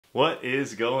What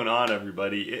is going on,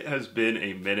 everybody? It has been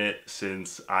a minute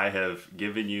since I have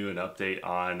given you an update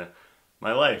on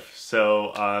my life.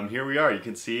 So here we are. You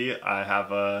can see I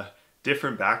have a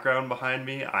different background behind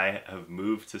me. I have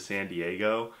moved to San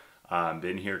Diego,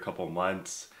 been here a couple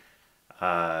months.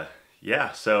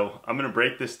 Yeah, so I'm going to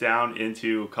break this down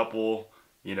into a couple,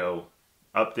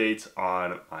 updates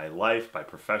on my life, my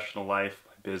professional life,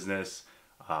 my business,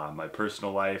 my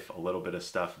personal life, a little bit of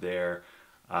stuff there.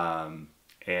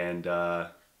 And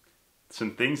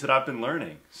some things that I've been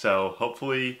learning. So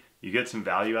hopefully you get some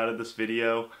value out of this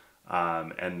video,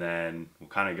 and then we'll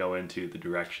kind of go into the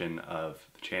direction of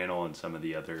the channel and some of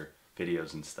the other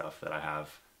videos and stuff that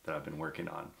I've been working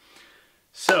on.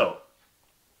 So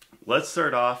let's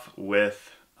start off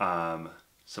with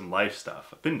some life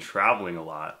stuff. I've been traveling a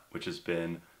lot, which has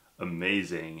been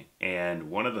amazing,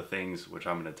 and one of the things which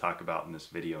I'm going to talk about in this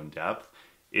video in depth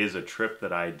is a trip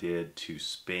that I did to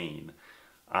Spain.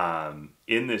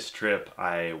 In this trip,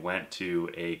 I went to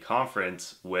a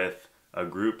conference with a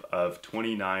group of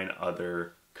 29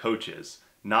 other coaches.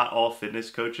 Not all fitness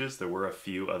coaches, there were a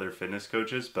few other fitness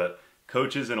coaches, but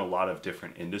coaches in a lot of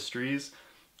different industries.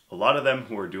 A lot of them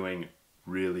who are doing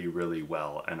really, really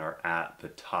well and are at the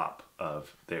top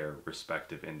of their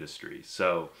respective industry.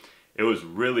 So it was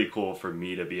really cool for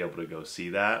me to be able to go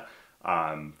see that.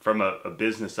 From a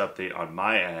business update on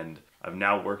my end, I've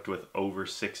now worked with over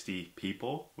 60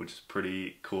 people, which is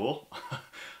pretty cool.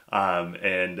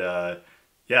 Yeah,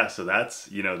 so that's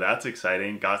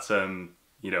exciting. Got some,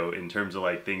 in terms of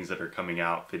like things that are coming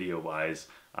out video wise,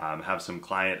 have some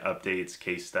client updates,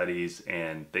 case studies,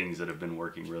 and things that have been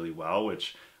working really well,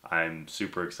 which I'm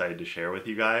super excited to share with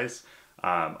you guys.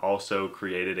 Also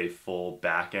created a full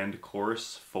back-end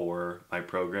course for my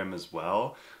program as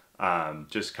well.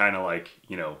 Just kind of like,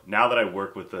 now that I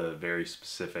work with a very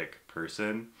specific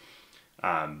person,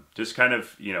 just kind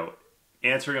of,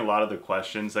 answering a lot of the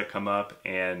questions that come up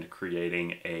and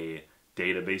creating a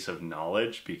database of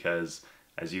knowledge, because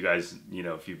as you guys,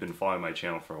 if you've been following my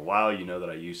channel for a while, you know that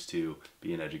I used to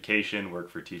be in education, work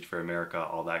for Teach for America,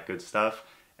 all that good stuff.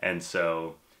 And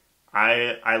so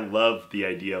I love the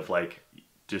idea of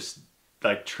just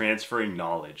transferring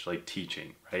knowledge, like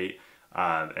teaching, right?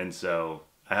 And so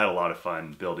I had a lot of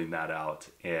fun building that out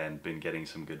and been getting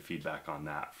some good feedback on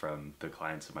that from the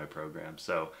clients of my program.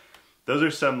 So those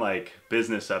are some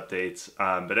business updates.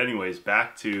 But anyways,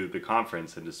 back to the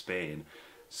conference and to Spain.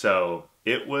 So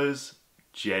it was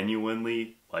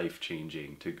genuinely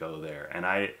life-changing to go there. And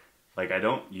I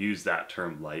don't use that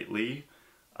term lightly,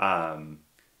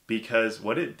 because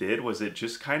what it did was it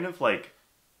just kind of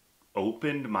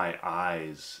opened my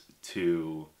eyes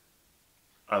to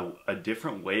a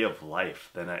different way of life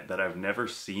that I've never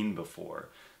seen before.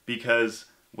 Because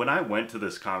when I went to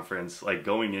this conference,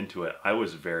 going into it, I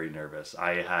was very nervous.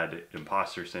 I had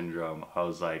imposter syndrome. I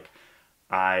was like,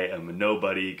 I am a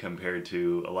nobody compared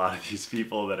to a lot of these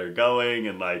people that are going,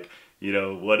 and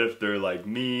what if they're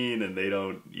mean and they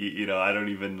don't, I don't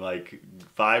even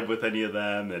vibe with any of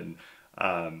them,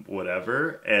 and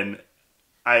whatever. And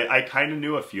I kind of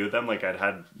knew a few of them. I'd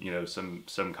had,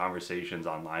 some conversations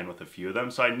online with a few of them.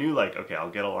 So I knew okay,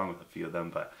 I'll get along with a few of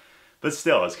them, but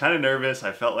still, I was kind of nervous.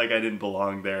 I felt like I didn't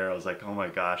belong there. I was like, oh my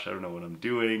gosh, I don't know what I'm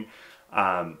doing.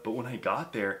 But when I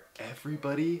got there,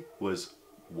 everybody was,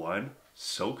 one,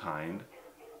 so kind,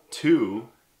 two,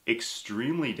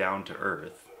 extremely down to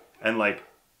earth. And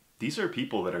these are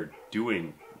people that are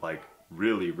doing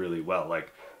really, really well.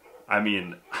 I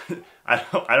mean, I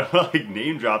don't want to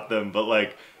name drop them,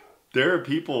 but there are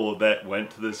people that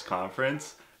went to this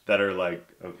conference that are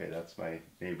okay, that's my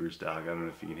neighbor's dog. I don't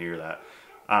know if you can hear that.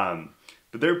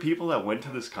 But there are people that went to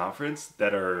this conference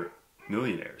that are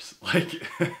millionaires.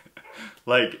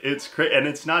 It's crazy. And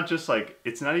it's not just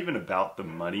it's not even about the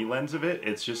money lens of it.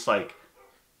 It's just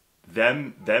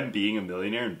them being a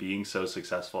millionaire and being so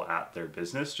successful at their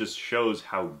business just shows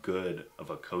how good of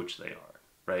a coach they are,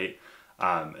 right?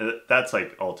 And that's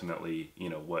ultimately,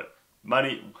 what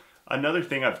money, another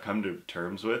thing I've come to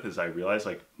terms with is I realize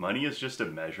money is just a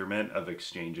measurement of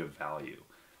exchange of value.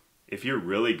 If you're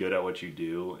really good at what you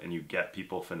do and you get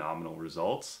people phenomenal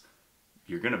results,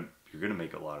 you're gonna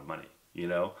make a lot of money,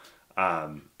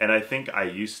 And I think I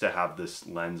used to have this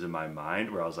lens in my mind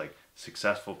where I was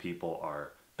successful people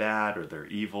are bad, or they're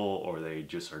evil, or they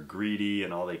just are greedy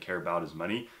and all they care about is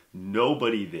money.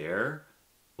 Nobody there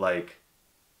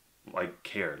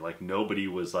cared. Nobody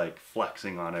was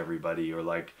flexing on everybody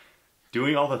or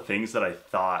doing all the things that I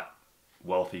thought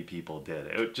wealthy people did.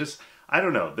 It just, I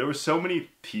don't know, there were so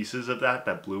many pieces of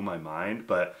that blew my mind.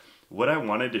 But what I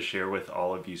wanted to share with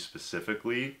all of you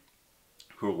specifically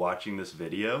who are watching this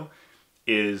video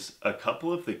is a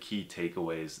couple of the key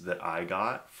takeaways that I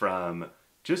got from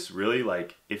just really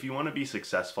like, if you want to be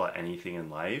successful at anything in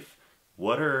life,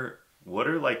 what are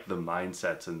like the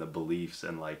mindsets and the beliefs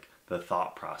and like the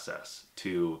thought process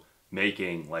to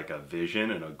making like a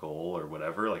vision and a goal or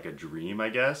whatever, like a dream, I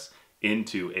guess,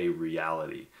 into a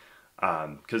reality.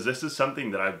 Because this is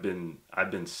something that I've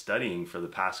been studying for the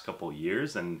past couple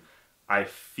years, and I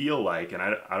feel like, and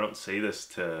I don't say this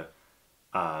to,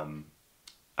 I'm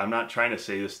not trying to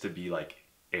say this to be like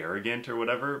arrogant or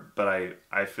whatever, but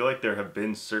I feel like there have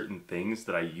been certain things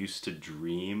that I used to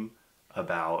dream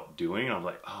about doing. I'm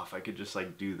like, oh, if I could just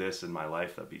like do this in my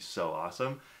life, that'd be so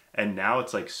awesome. And now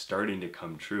it's like starting to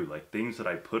come true. Like things that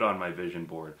I put on my vision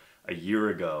board a year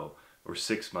ago or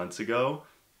 6 months ago,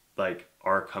 like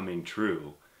are coming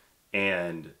true.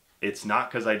 And it's not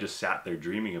because I just sat there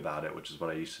dreaming about it, which is what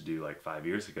I used to do like 5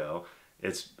 years ago.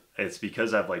 It's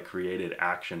because I've like created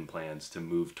action plans to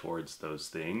move towards those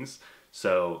things.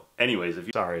 So anyways, if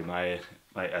you, sorry, my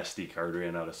SD card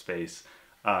ran out of space.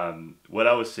 What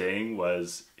I was saying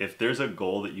was, if there's a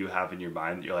goal that you have in your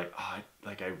mind that you're like, oh,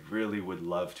 I really would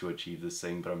love to achieve this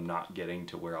thing, but I'm not getting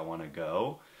to where I want to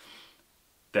go,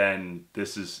 then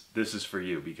this is for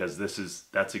you, because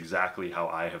that's exactly how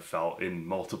I have felt in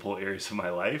multiple areas of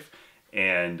my life.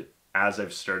 And as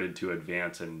I've started to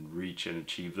advance and reach and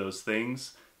achieve those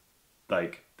things,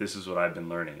 like this is what I've been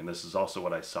learning, and this is also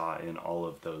what I saw in all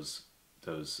of those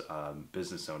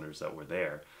business owners that were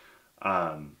there,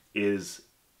 is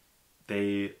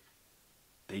they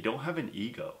don't have an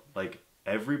ego. Like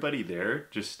everybody there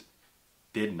just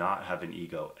did not have an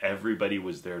ego. Everybody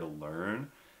was there to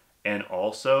learn, and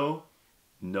also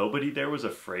nobody there was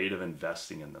afraid of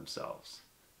investing in themselves.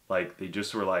 Like they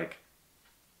just were like,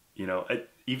 you know,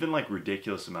 even like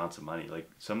ridiculous amounts of money. Like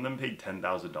some of them paid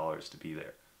 $10,000 to be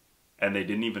there, and they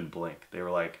didn't even blink. They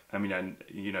were like, I mean,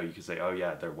 you know, you could say, oh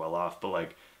yeah, they're well off, but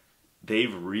like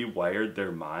they've rewired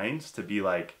their minds to be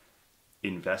like,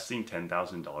 investing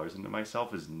 $10,000 into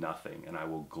myself is nothing, and I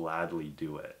will gladly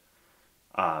do it.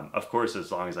 Of course,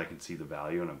 as long as I can see the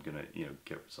value and I'm gonna, you know,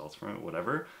 get results from it,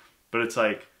 whatever. But it's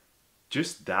like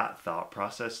just that thought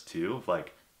process too, of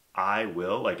like, I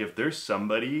will, like if there's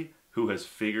somebody who has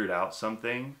figured out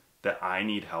something that I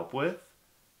need help with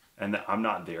and that I'm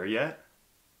not there yet,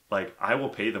 like I will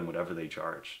pay them whatever they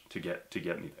charge to get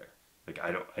me there. Like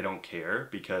I don't care,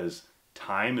 because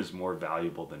time is more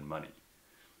valuable than money.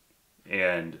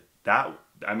 And that,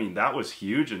 I mean, that was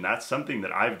huge, and that's something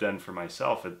that I've done for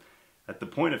myself. At the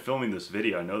point of filming this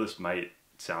video, I know this might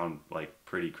sound like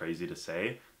pretty crazy to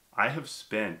say, I have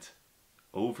spent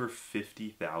over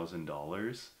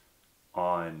 $50,000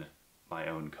 on my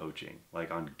own coaching,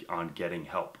 like on getting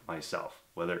help myself,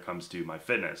 whether it comes to my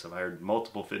fitness. I've hired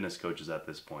multiple fitness coaches at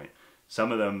this point.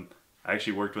 Some of them, I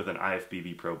actually worked with an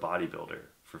IFBB pro bodybuilder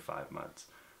for 5 months,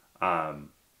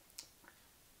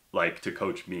 like to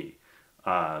coach me.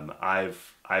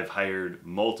 I've hired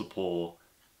multiple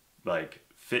like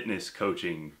fitness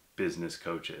coaching business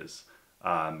coaches,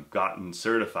 gotten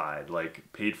certified,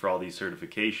 like paid for all these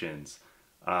certifications,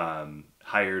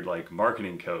 hired like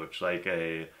marketing coach, like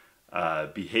a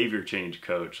behavior change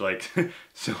coach, like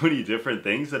so many different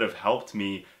things that have helped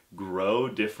me grow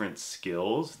different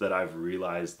skills that I've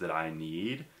realized that I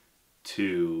need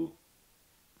to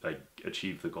like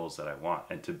achieve the goals that I want,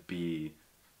 and to be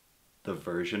the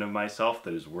version of myself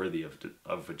that is worthy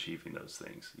of achieving those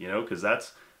things, you know, because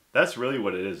that's really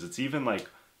what it is. It's even like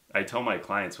I tell my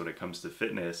clients when it comes to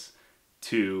fitness,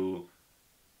 to,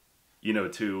 you know,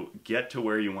 to get to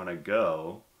where you want to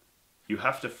go, you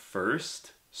have to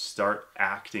first start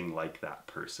acting like that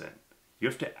person. You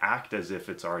have to act as if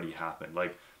it's already happened.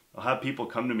 Like I'll have people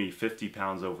come to me 50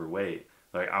 pounds overweight,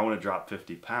 like I want to drop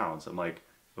 50 pounds. I'm like,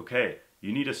 okay,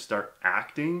 you need to start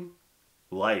acting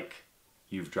like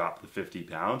you've dropped the 50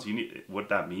 pounds. What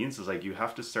that means is like you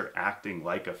have to start acting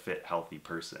like a fit, healthy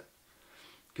person.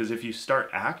 Because if you start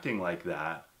acting like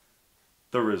that,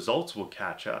 the results will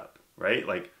catch up, right?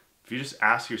 Like if you just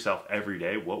ask yourself every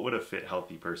day, what would a fit,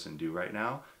 healthy person do right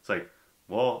now? It's like,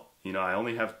 well, you know, I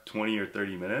only have 20 or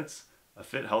 30 minutes. A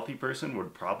fit, healthy person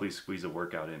would probably squeeze a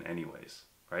workout in anyways,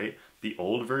 right? The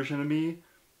old version of me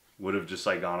would have just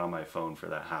like gone on my phone for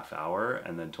that half hour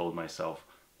and then told myself,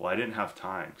 well, I didn't have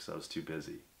time because I was too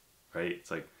busy, right?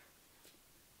 It's like,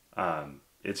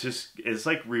 it's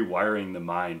like rewiring the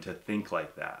mind to think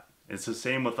like that. It's the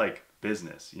same with like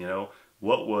business, you know?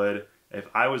 If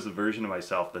I was the version of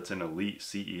myself that's an elite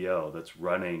CEO that's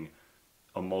running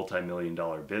a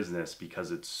multi-million-dollar business because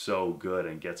it's so good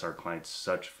and gets our clients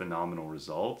such phenomenal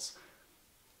results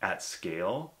at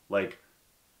scale, like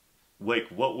like,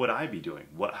 what would I be doing?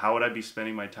 How would I be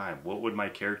spending my time? What would my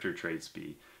character traits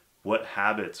be? What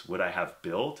habits would I have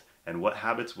built? And what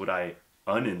habits would I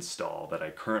uninstall that I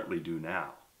currently do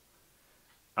now?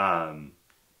 And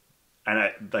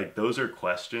like, those are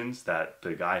questions that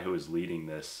the guy who was leading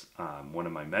this, one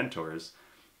of my mentors,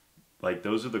 like,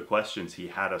 those are the questions he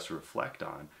had us reflect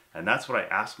on. And that's what I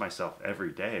ask myself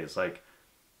every day, is like,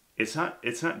 it's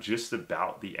not just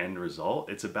about the end result.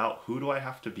 It's about, who do I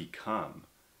have to become?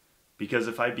 Because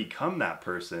if I become that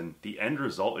person, the end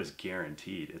result is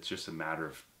guaranteed. It's just a matter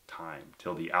of time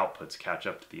till the outputs catch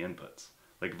up to the inputs.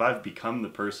 Like, if I've become the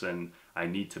person I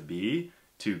need to be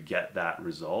to get that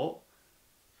result,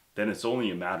 then it's only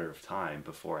a matter of time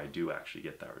before I do actually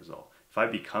get that result. If I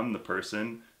become the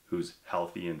person who's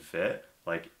healthy and fit,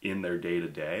 like, in their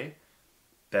day-to-day,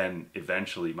 then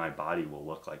eventually my body will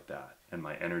look like that, and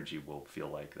my energy will feel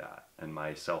like that, and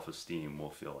my self-esteem will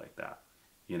feel like that,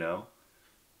 you know?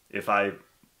 If I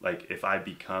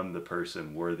become the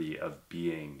person worthy of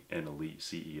being an elite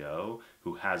CEO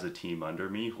who has a team under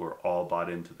me who are all bought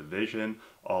into the vision,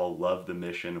 all love the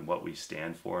mission and what we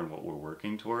stand for and what we're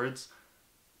working towards,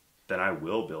 then I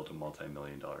will build a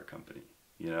multi-million-dollar company.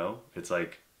 You know, it's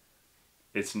like,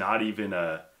 it's not even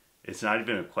a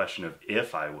question of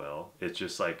if I will. It's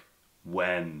just like,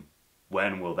 when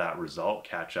will that result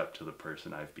catch up to the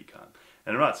person I've become?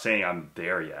 And I'm not saying I'm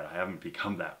there yet. I haven't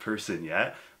become that person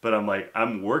yet, but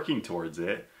I'm working towards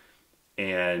it.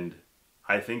 And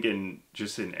I think in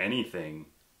anything,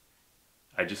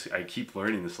 I keep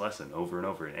learning this lesson over and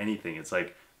over. In anything, it's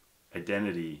like,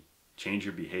 identity, change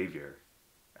your behavior,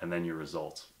 and then your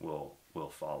results will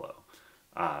follow.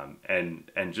 And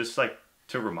just like,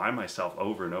 to remind myself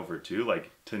over and over too,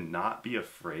 like, to not be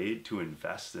afraid to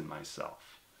invest in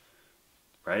myself,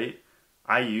 right?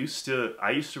 I used to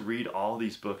read all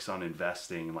these books on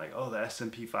investing, like, oh, the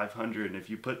S&P 500, and if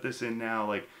you put this in now,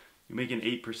 like, you make an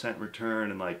 8%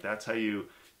 return, and like, that's how you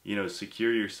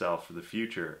secure yourself for the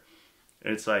future.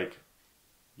 And it's like,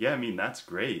 yeah, I mean, that's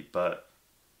great, but,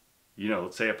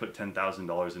 let's say I put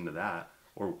 $10,000 into that,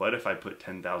 or what if I put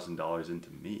 $10,000 into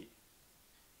me?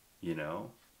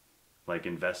 Like,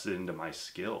 invested into my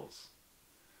skills.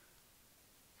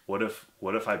 What if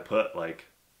I put like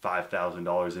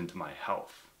 $5,000 into my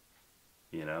health?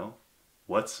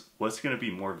 What's going to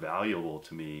be more valuable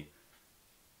to me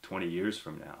 20 years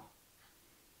from now?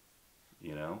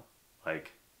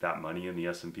 Like, that money in the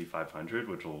S&P 500,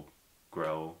 which will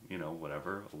grow,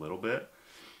 whatever, a little bit,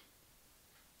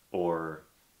 or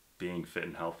being fit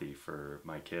and healthy for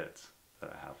my kids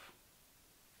that I have,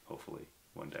 hopefully,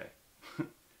 one day.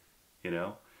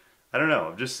 I don't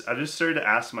know. I just started to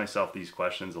ask myself these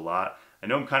questions a lot. I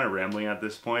know I'm kind of rambling at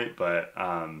this point, but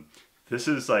this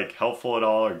is like helpful at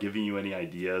all, or giving you any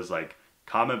ideas, like,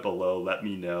 comment below. Let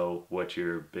me know what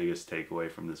your biggest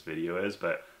takeaway from this video is.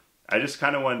 But I just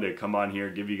kind of wanted to come on here,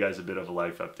 give you guys a bit of a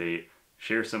life update,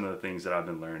 share some of the things that I've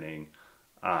been learning.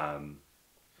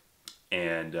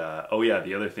 Oh yeah,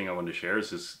 the other thing I wanted to share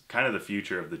is just kind of the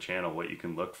future of the channel, what you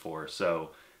can look for.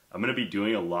 So I'm going to be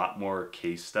doing a lot more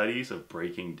case studies of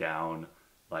breaking down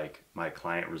like my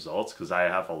client results, because I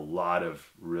have a lot of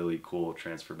really cool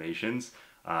transformations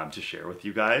to share with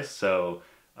you guys. So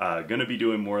going to be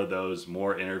doing more of those,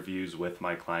 more interviews with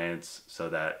my clients, so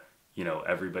that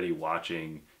everybody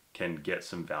watching can get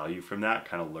some value from that,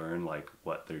 kind of learn like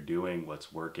what they're doing,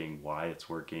 what's working, why it's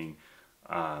working,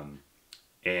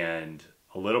 and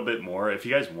a little bit more. If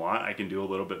you guys want, I can do a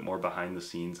little bit more behind the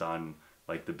scenes on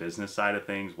like the business side of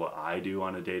things, what I do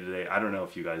on a day-to-day. I don't know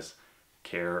if you guys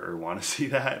care or want to see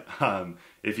that.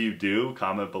 If you do,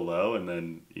 comment below, and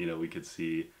then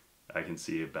I can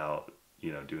see about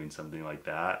doing something like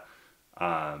that.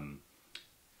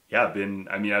 Yeah, I've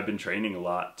been training a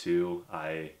lot too.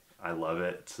 I love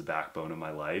it. It's the backbone of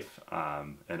my life.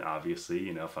 And obviously,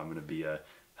 if I'm going to be a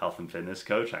health and fitness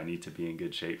coach, I need to be in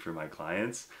good shape for my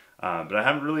clients. But I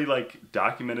haven't really like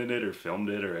documented it or filmed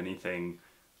it or anything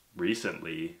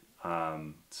recently.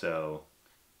 So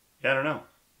yeah, I don't know.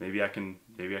 Maybe I can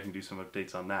do some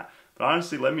updates on that. But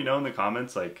honestly, let me know in the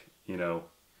comments, like,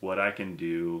 what I can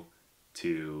do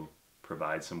to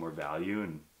provide some more value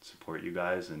and support you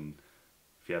guys. And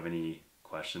if you have any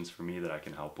questions for me that I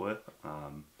can help with,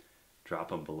 drop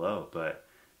them below. But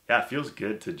yeah, it feels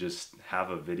good to just have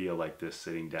a video like this,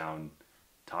 sitting down,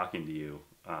 talking to you.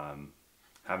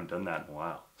 Haven't done that in a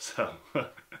while, so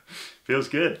feels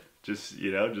good. Just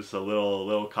just a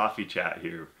little coffee chat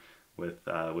here with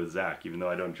Zach. Even though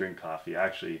I don't drink coffee,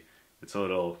 actually, it's a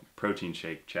little protein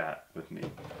shake chat with me.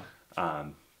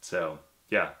 So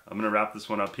yeah, I'm gonna wrap this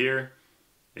one up here.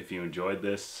 If you enjoyed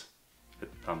this,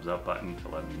 hit the thumbs up button to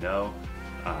let me know.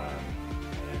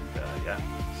 yeah,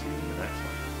 see you in the next one.